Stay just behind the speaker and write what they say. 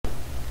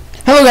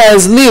Hello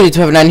guys,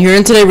 Leo259 here,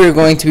 and today we're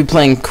going to be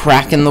playing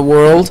Crack in the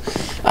World.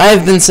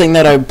 I've been saying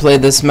that I would play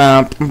this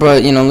map,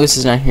 but,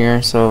 Lucy's not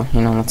here, so,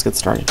 let's get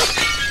started.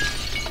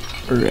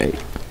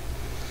 Alright.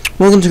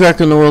 Welcome to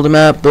Crack in the World, a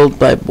map built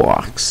by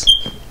blocks.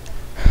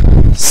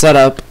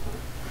 Setup.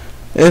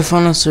 If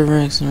on a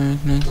server...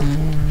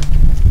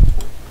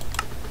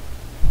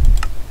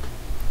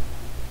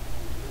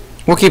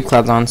 We'll keep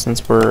clouds on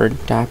since we're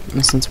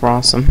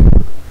awesome.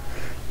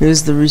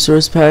 Here's the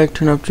resource pack,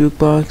 turn up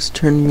jukebox,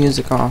 turn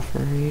music off,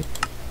 right?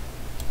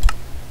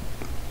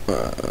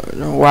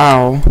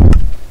 Wow.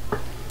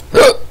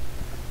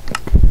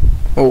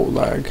 Oh,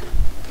 lag.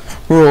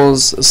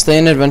 Rules, stay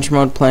in adventure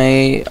mode,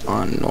 play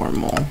on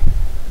normal.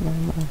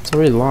 It's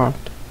already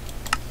locked.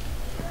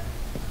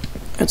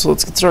 Alright, so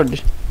let's get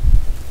started.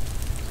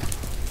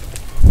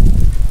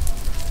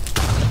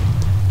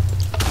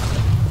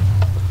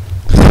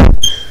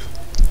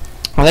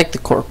 I like the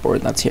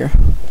corkboard that's here.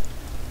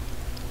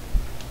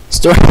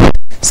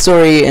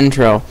 Story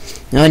intro.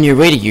 On your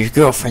way to your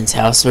girlfriend's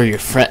house or your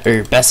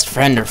best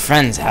friend or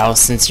friend's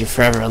house, since you're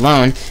forever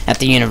alone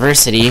at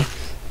university,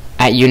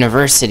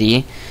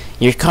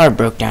 your car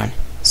broke down.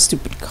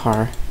 Stupid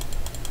car.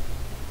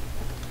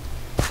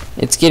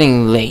 It's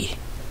getting late.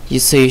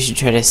 So you should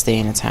try to stay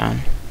in a town.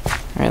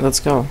 Alright, let's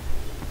go.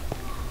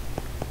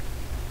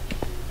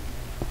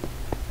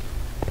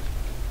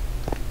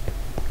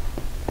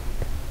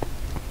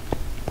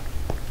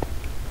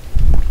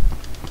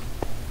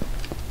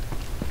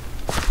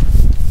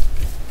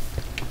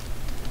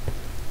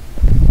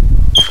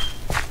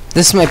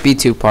 This might be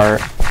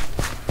two-part.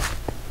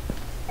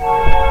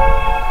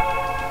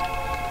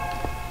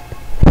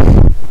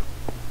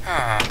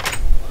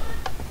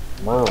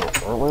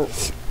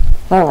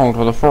 Welcome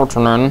to the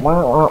Fortune Inn.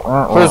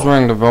 Please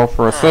ring the bell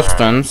for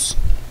assistance.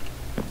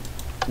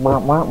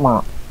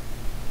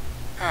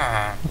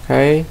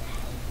 Okay.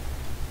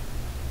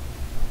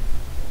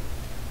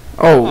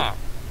 Oh.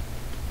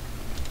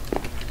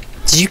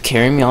 Did you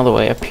carry me all the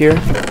way up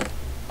here?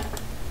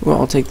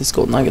 Well, I'll take this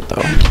gold nugget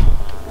though.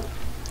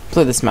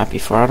 Played this map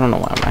before. I don't know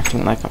why I'm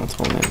acting like I'm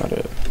totally about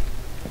it.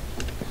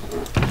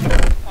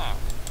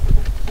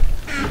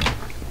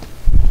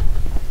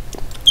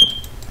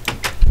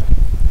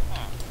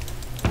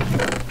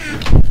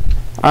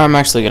 I'm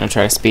actually gonna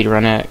try to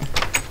speedrun it.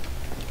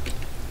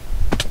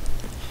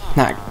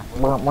 Not.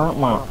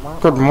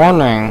 Good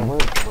morning.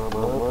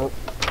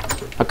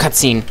 A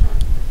cutscene.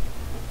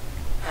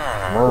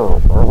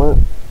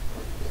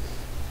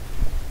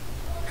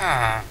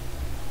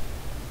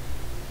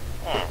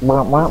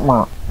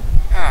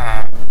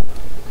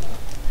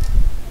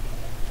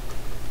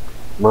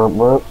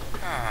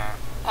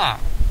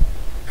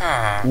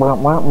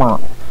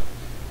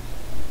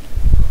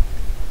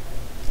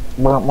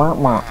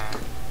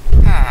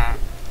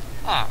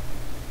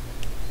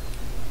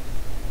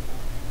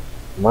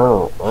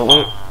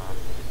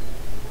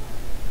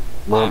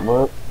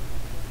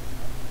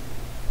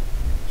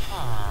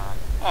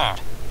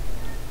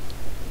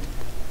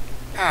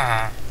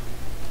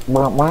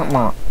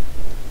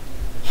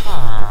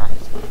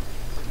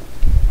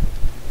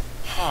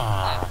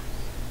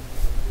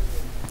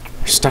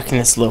 We're stuck in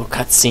this little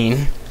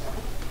cutscene.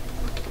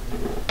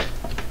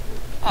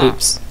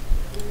 Oops.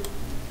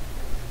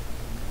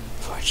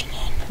 Fortunate.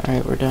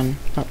 Alright, we're done.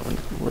 Oh,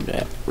 we're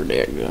dead. We're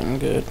doing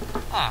good.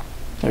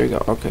 There we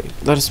go. Okay,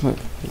 let us move.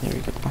 There we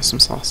go. Awesome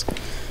sauce.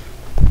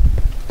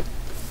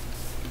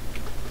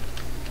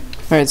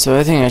 Alright, so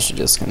I think I should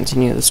just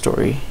continue the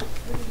story.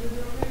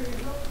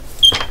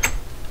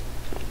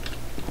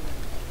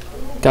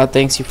 God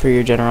thanks you for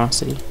your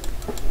generosity.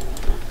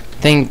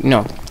 Thank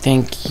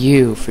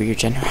you for your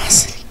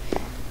generosity.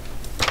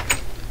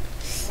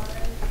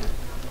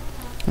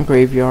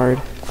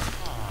 Graveyard.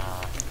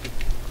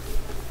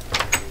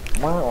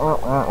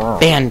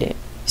 Bandit. You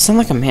sound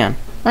like a man.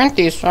 Aren't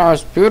these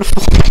flowers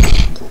beautiful?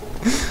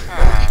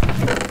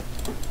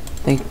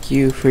 Thank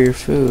you for your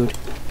food.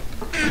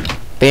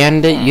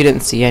 Bandit, you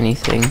didn't see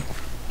anything.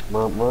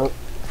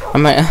 I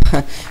might,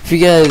 if you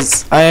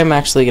guys, I am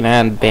actually gonna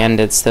add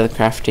bandits to the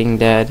crafting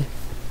dead.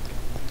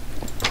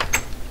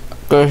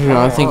 Because,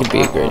 I think it'd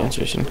be a great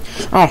insertion.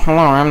 Oh, hello,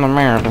 I'm the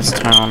mayor of this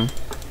town.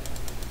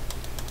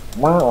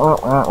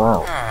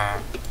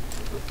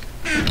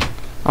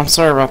 I'm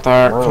sorry about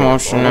that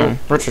commotion and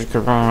Richard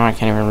I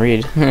can't even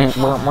read.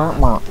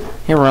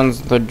 He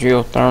runs the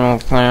geothermal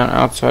plant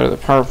outside of the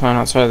power plant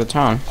outside of the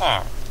town.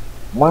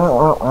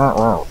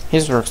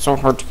 He's worked so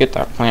hard to get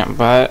that plant,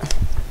 but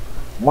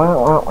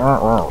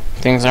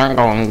things aren't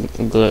going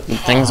good.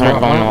 Things aren't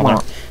going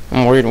well.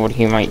 I'm worried what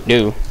he might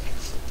do.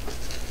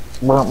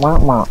 He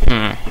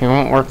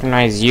won't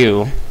recognize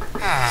you.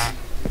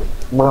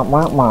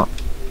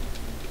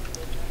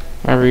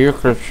 Maybe you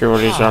could see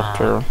what he's up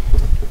to.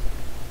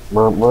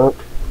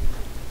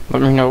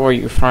 Let me know what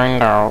you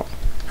find out.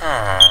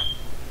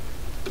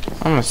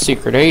 I'm a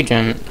secret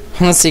agent.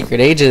 I'm a secret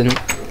agent.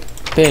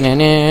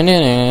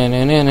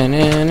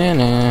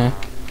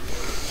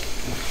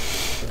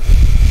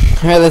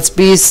 Alright, let's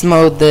beast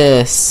mode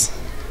this.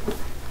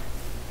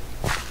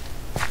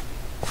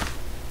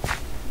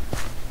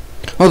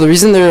 Well, the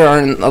reason there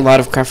aren't a lot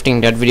of Crafting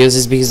Dead videos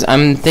is because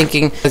I'm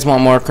thinking if you guys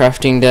want more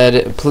Crafting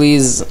Dead,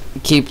 please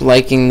keep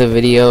liking the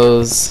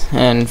videos,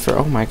 and for,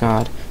 oh my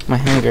god, my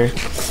hunger.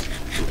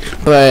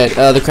 But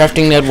the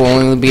Crafting Dead will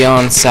only be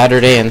on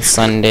Saturday and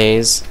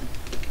Sundays,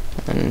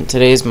 and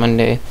today's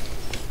Monday.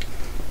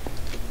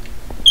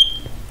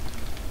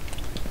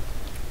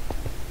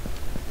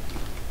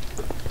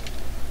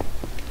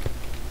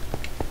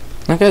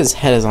 That guy's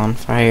head is on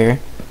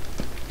fire.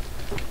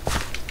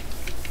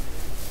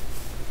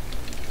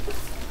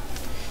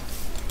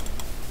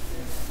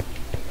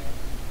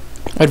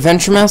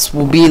 Adventure Mass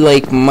will be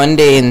like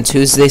Monday and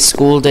Tuesday.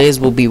 School days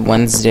will be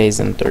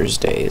Wednesdays and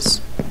Thursdays.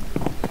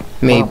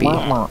 Maybe.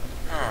 What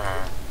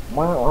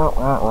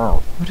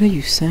are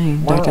you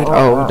saying? Da, da, da.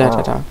 Oh,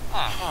 da da da.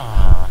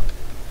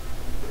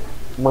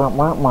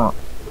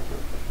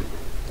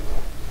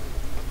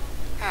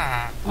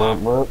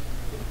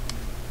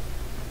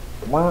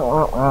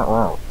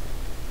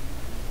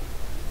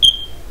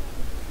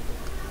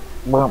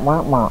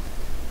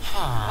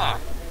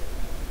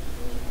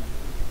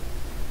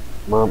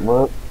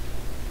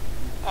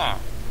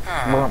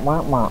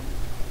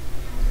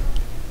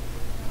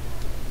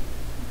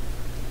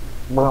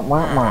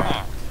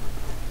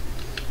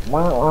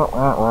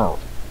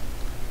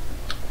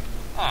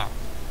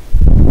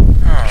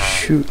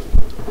 Shoot.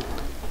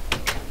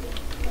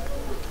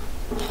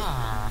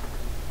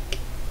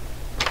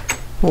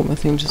 Oh, my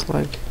thing just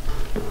lagged.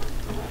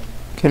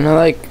 Can I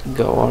like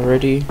go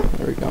already?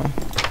 There we go.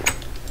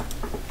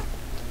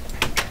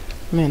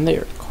 Man, they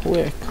are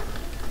quick.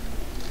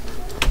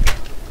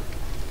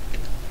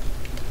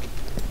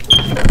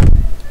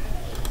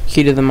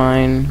 Key to the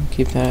mine,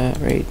 keep that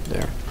right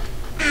there.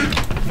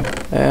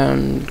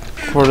 And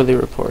quarterly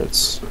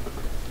reports.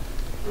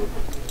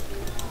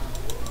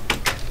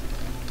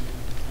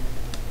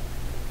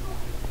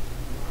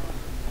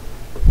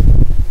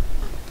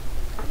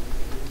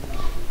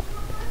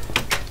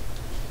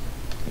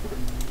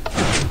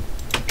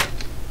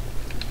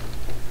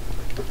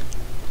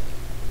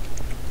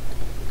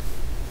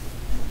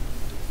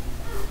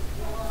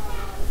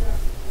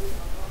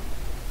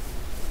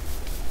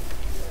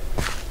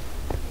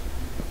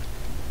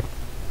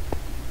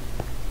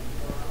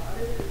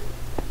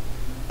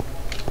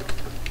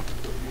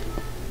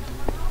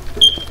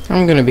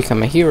 I'm gonna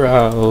become a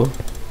hero.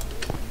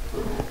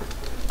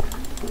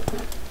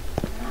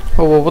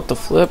 Oh, well, what the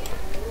flip?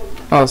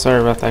 Oh,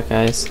 sorry about that,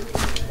 guys.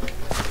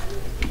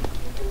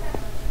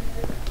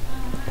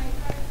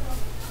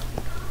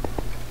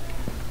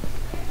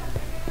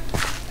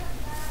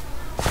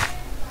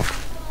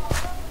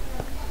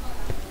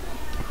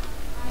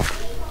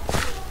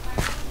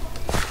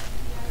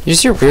 You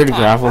just hear weird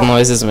gravel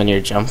noises when you're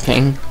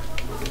jumping.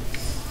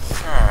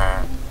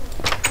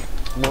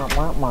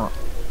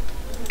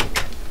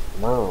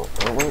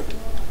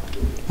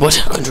 What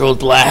a controlled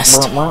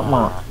blast! Again.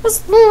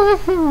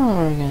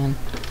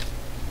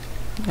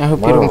 I hope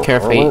you don't care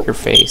if I eat your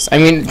face. I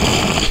mean,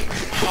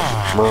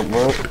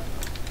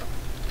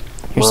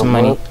 here's some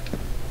money.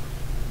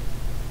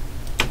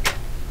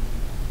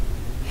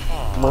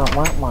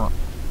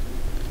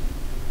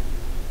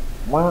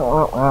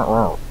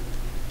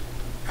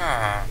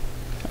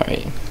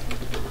 Alright.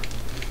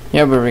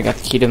 Yeah, but we got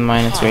the key to the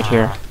mine, it's right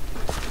here.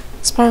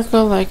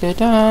 Sparkle like a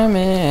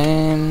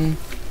diamond.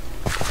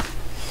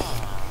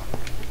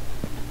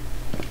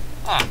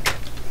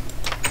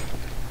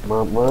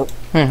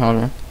 Hey, hold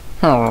on.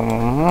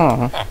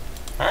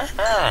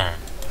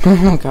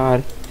 Oh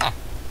god.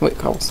 Wait,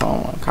 cobblestone,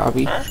 I want a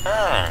copy.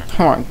 I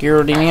want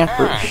Gyrodini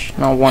apples.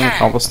 No, one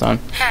cobblestone.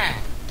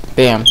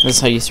 Bam, this is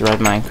how you survive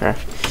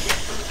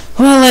Minecraft.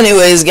 Well,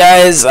 anyways,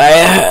 guys,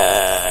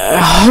 I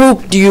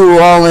hope you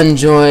all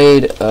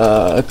enjoyed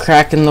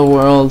Cracking the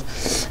World.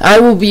 I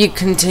will be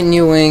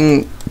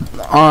continuing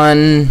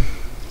on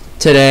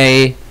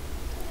today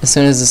as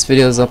soon as this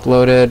video is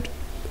uploaded.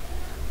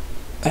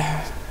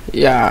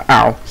 Yeah,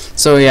 ow.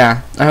 So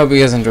yeah, I hope you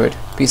guys enjoyed.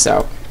 Peace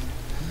out.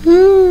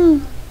 We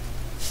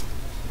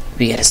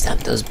gotta stop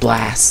those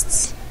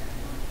blasts.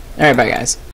 Alright, bye guys.